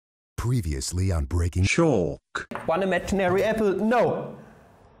Previously on Breaking Chalk. One imaginary apple, no!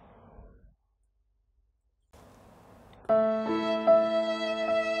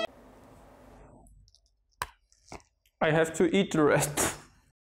 I have to eat the rest.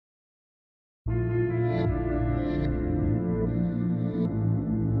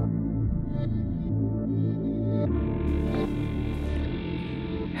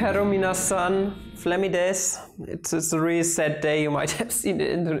 Hello minasan, Flammides. It's a really sad day, you might have seen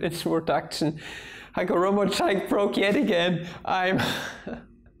it in the introduction. Hyperomorphic broke yet again. I'm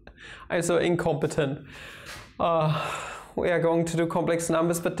so incompetent. We are going to do complex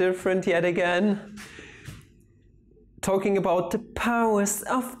numbers but different yet again. Talking about the powers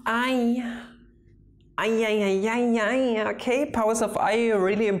of I. Okay, powers of I are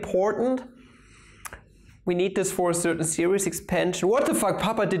really important. We need this for a certain series expansion. What the fuck,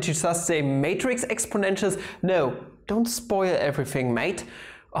 Papa, did you just say matrix exponentials? No, don't spoil everything, mate.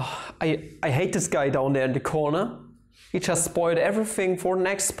 Oh, I hate this guy down there in the corner. He just spoiled everything for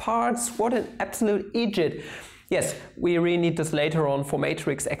next parts. What an absolute idiot. Yes, we really need this later on for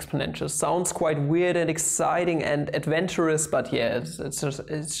matrix exponentials. Sounds quite weird and exciting and adventurous, but yeah,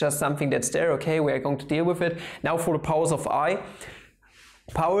 it's just something that's there. Okay, we are going to deal with it. Now for the powers of I.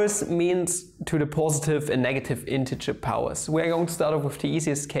 Powers means to the positive and negative integer powers. We are going to start off with the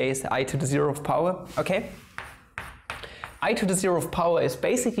easiest case, I to the 0th power, okay? I to the 0th power is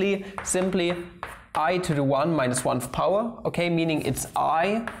basically simply I to the 1 minus 1th power, okay? Meaning it's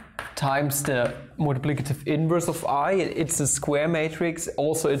I times the multiplicative inverse of I. It's a square matrix,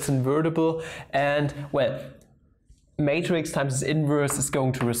 also it's invertible, and well, matrix times its inverse is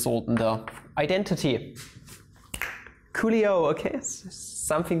going to result in the identity. Coolio, okay?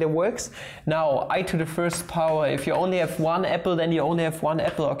 Something that works. Now, I to the 1st power, if you only have one apple, then you only have one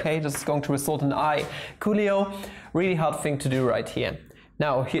apple, okay? This is going to result in I. Coolio, really hard thing to do right here.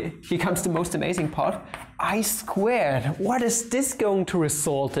 Now, here comes the most amazing part. I squared, what is this going to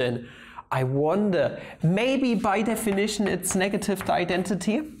result in? I wonder, maybe by definition it's negative the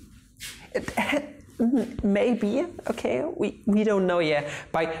identity? Maybe, okay, we don't know yet.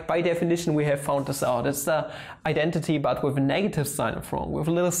 By definition we have found this out. It's the identity but with a negative sign in front, with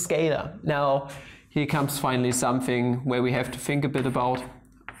a little scalar. Now here comes finally something where we have to think a bit about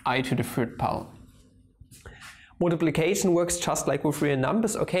I to the 3rd power. Multiplication works just like with real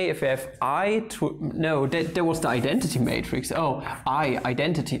numbers, okay? If you have I to, no, that was the identity matrix. Oh, I,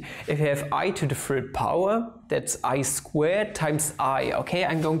 identity. If you have I to the 3rd power, that's I squared times I, okay?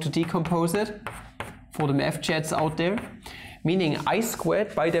 I'm going to decompose it for the math chats out there. Meaning I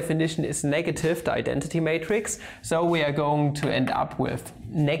squared by definition is negative, the identity matrix. So we are going to end up with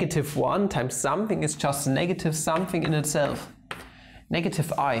negative 1 times something is just negative something in itself.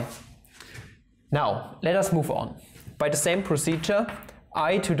 Negative I. Now, let us move on. By the same procedure,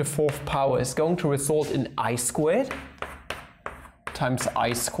 I to the 4th power is going to result in I squared times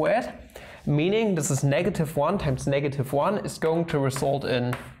I squared. Meaning this is negative 1 times negative 1 is going to result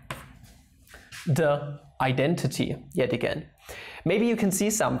in the identity yet again. Maybe you can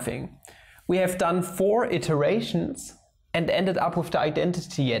see something. We have done 4 iterations and ended up with the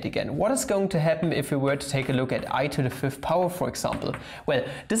identity yet again. What is going to happen if we were to take a look at I to the 5th power, for example? Well,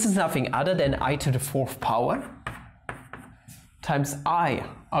 this is nothing other than I to the 4th power times I,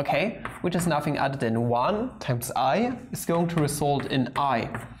 okay? Which is nothing other than 1 times I is going to result in I.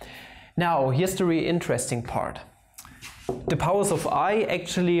 Now, here's the really interesting part. The powers of I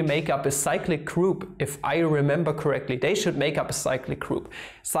actually make up a cyclic group. If I remember correctly, they should make up a cyclic group.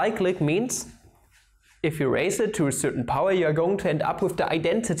 Cyclic means if you raise it to a certain power, you are going to end up with the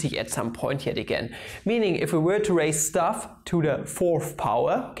identity at some point yet again. Meaning, if we were to raise stuff to the 4th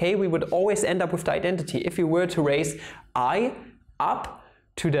power, okay, we would always end up with the identity. If we were to raise I up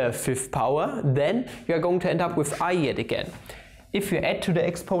to the 5th power, then you are going to end up with I yet again. If you add to the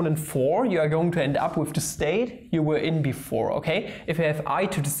exponent 4, you are going to end up with the state you were in before, okay? If you have I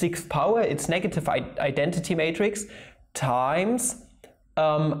to the 6th power, it's negative identity matrix times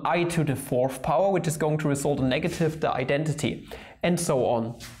I to the 4th power, which is going to result in negative the identity, and so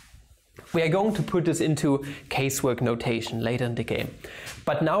on. We are going to put this into casework notation later in the game.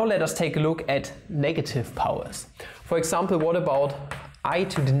 But now let us take a look at negative powers. For example, what about I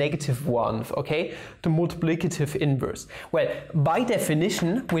to the negative 1, okay? The multiplicative inverse. Well, by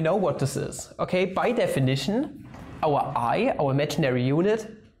definition, we know what this is, okay? By definition, our I, our imaginary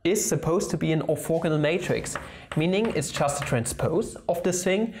unit, is supposed to be an orthogonal matrix, meaning it's just a transpose of this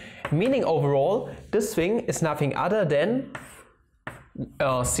thing, meaning overall, this thing is nothing other than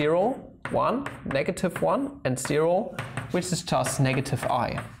 0, 1, negative 1, and 0, which is just negative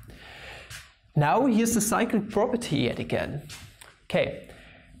I. Now here's the cyclic property yet again. Okay,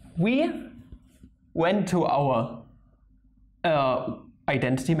 we went to our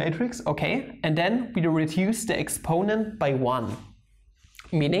identity matrix, okay, and then we reduced the exponent by 1.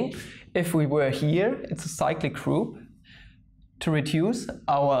 Meaning, if we were here, it's a cyclic group, to reduce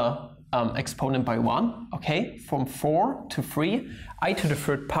our exponent by 1, okay, from 4 to 3, I to the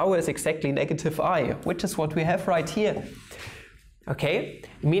third power is exactly negative I, which is what we have right here. Okay,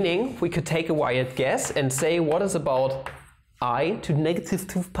 meaning we could take a wild guess and say, what is about I to the negative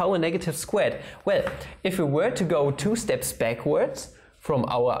 2 power negative squared? Well, if we were to go 2 steps backwards from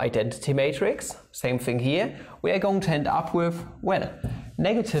our identity matrix, same thing here, we are going to end up with, well,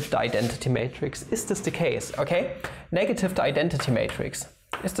 negative the identity matrix. Is this the case? Okay, negative the identity matrix.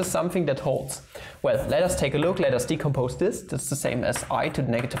 Is this something that holds? Well, let us take a look. Let us decompose this. This is the same as I to the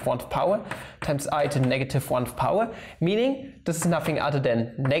negative 1th power times I to the negative 1th power, meaning this is nothing other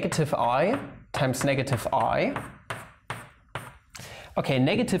than negative I times negative I. Okay,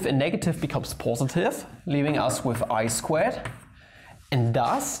 negative and negative becomes positive, leaving us with I squared. And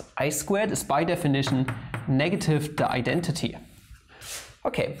thus, I squared is by definition negative the identity.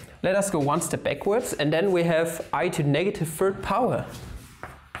 Okay, let us go 1 step backwards, and then we have I to the negative 3rd power.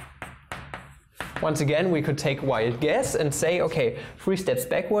 Once again, we could take a wild guess and say, okay, 3 steps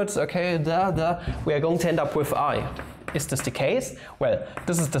backwards, okay, we are going to end up with I. Is this the case? Well,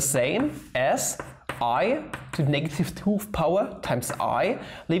 this is the same as I to the negative 2th power times I,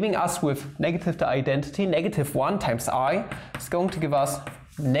 leaving us with negative the identity, negative 1 times I is going to give us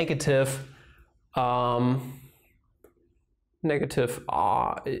negative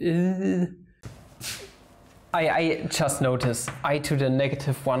I just noticed I to the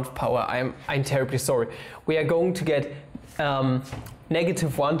negative 1th power. I'm terribly sorry. We are going to get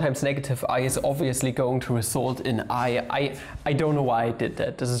negative 1 times negative I is obviously going to result in I don't know why I did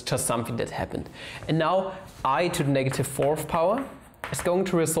that. This is just something that happened. And now I to the negative 4th power is going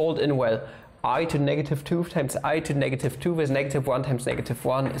to result in, well, I to the negative 2 times I to the negative 2 with negative 1 times negative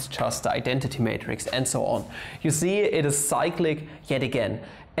 1 is just the identity matrix, and so on. You see, it is cyclic yet again.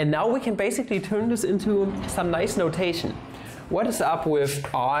 And now we can basically turn this into some nice notation. What is up with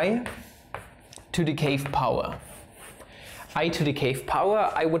I to the kth power? I to the kth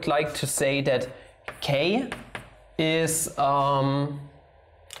power, I would like to say that k is,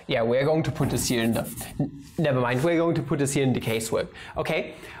 yeah, we're going to put this here in the, never mind, we're going to put this here in the casework.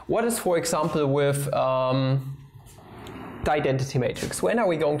 Okay, what is, for example, with the identity matrix? When are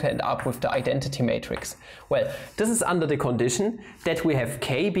we going to end up with the identity matrix? Well, this is under the condition that we have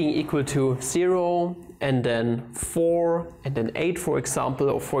k being equal to 0 and then 4 and then 8, for example,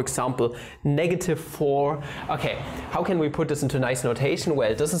 or for example negative 4. Okay, how can we put this into nice notation?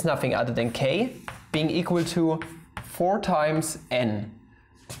 Well, this is nothing other than k being equal to 4 times n.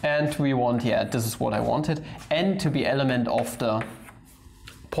 And we want, yeah, this is what I wanted, n to be element of the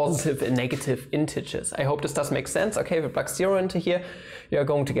positive and negative integers. I hope this does make sense. Okay, if you plug 0 into here, you're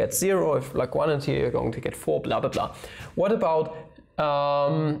going to get 0. If you plug 1 into here, you're going to get 4, blah, blah, blah. What about,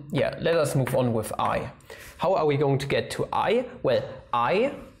 yeah, let us move on with I. How are we going to get to I? Well,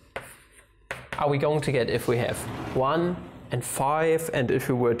 I are we going to get if we have 1 and 5, and if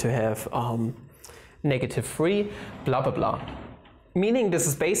we were to have negative 3, blah, blah, blah. Meaning this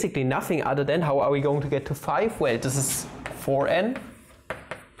is basically nothing other than, how are we going to get to 5? Well, this is 4n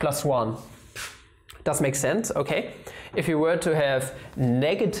plus 1. Does make sense? Okay. If you were to have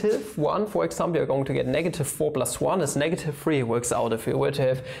negative 1, for example, you're going to get negative 4 plus 1 is negative 3. It works out. If you were to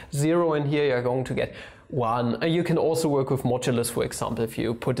have 0 in here, you're going to get 1. You can also work with modulus, for example. If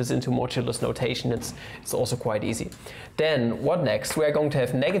you put this into modulus notation, it's also quite easy. Then what next? We are going to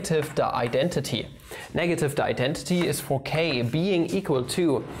have negative the identity. Negative the identity is for k being equal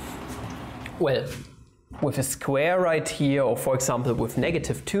to, well, with a square right here, or for example with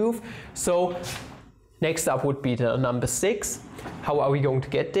negative 2. So next up would be the number 6. How are we going to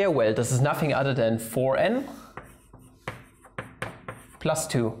get there? Well, this is nothing other than 4n plus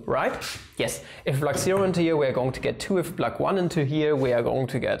 2, right? Yes. If we plug 0 into here, we are going to get 2. If we plug 1 into here, we are going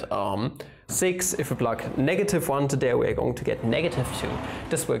to get 6. If we plug negative 1 to there, we are going to get negative 2.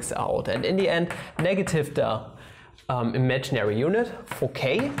 This works out. And in the end, negative the imaginary unit for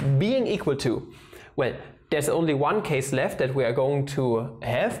k being equal to, well, there's only one case left that we are going to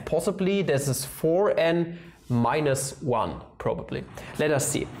have, possibly. This is 4n minus 1, probably. Let us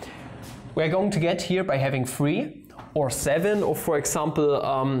see. We're going to get here by having 3 or 7, or for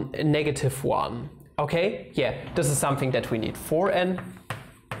example negative 1. Okay, yeah, this is something that we need. 4n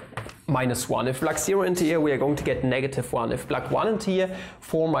minus 1. If we plug 0 into here, we are going to get negative 1. If we plug 1 into here,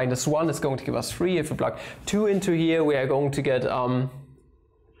 4 minus 1 is going to give us 3. If we plug 2 into here, we are going to get,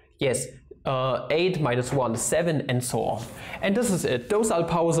 yes, 8 minus 1 is 7, and so on. And this is it. Those are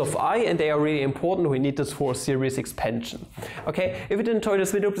powers of I, and they are really important. We need this for series expansion. Okay, if you did enjoy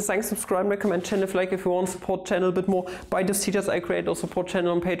this video, please like, subscribe, recommend channel if if you want to support channel a bit more. By these teachers, I create a support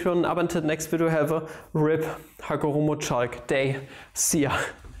channel on Patreon. Up until the next video, have a RIP Hagoromo Chalk day. See ya.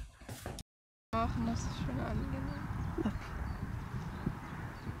 Ach, das ist schon angenehm.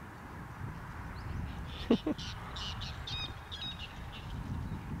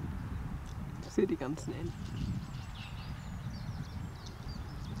 Ich sehe die ganzen Enten.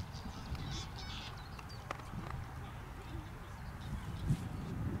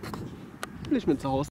 Will ich mit zu Hause.